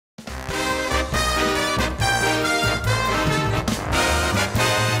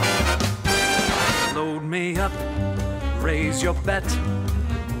Raise your bet,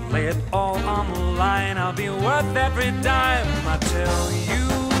 lay it all on the line. I'll be worth every dime. I tell you,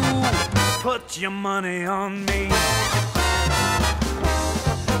 put your money on me.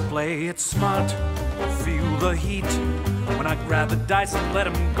 Play it smart, feel the heat. When I grab the dice and let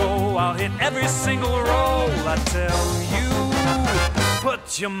them go, I'll hit every single roll. I tell you,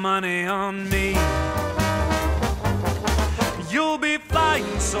 put your money on me. You'll be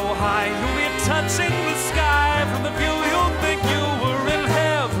flying so high, you'll be touching the sky. From the view you'll think you were in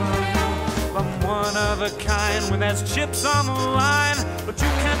heaven. I'm one of a kind when there's chips on the line, but you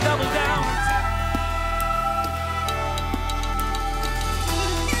can't double down.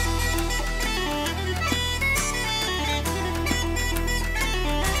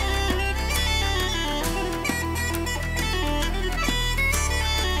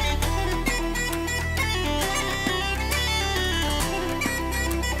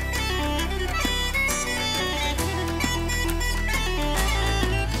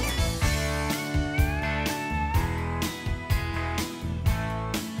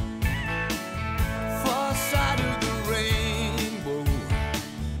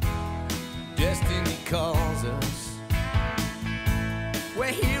 Destiny calls us. We're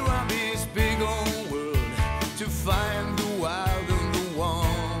here on this big old world to find the wild and the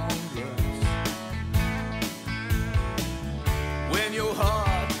wondrous. When your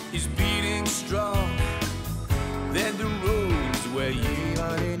heart is beating strong, then the roads where you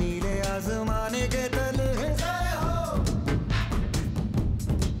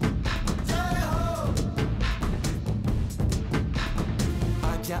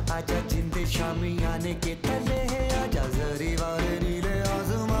आजा आजा जिंदे शामी आने के तले है आजा जरी वाले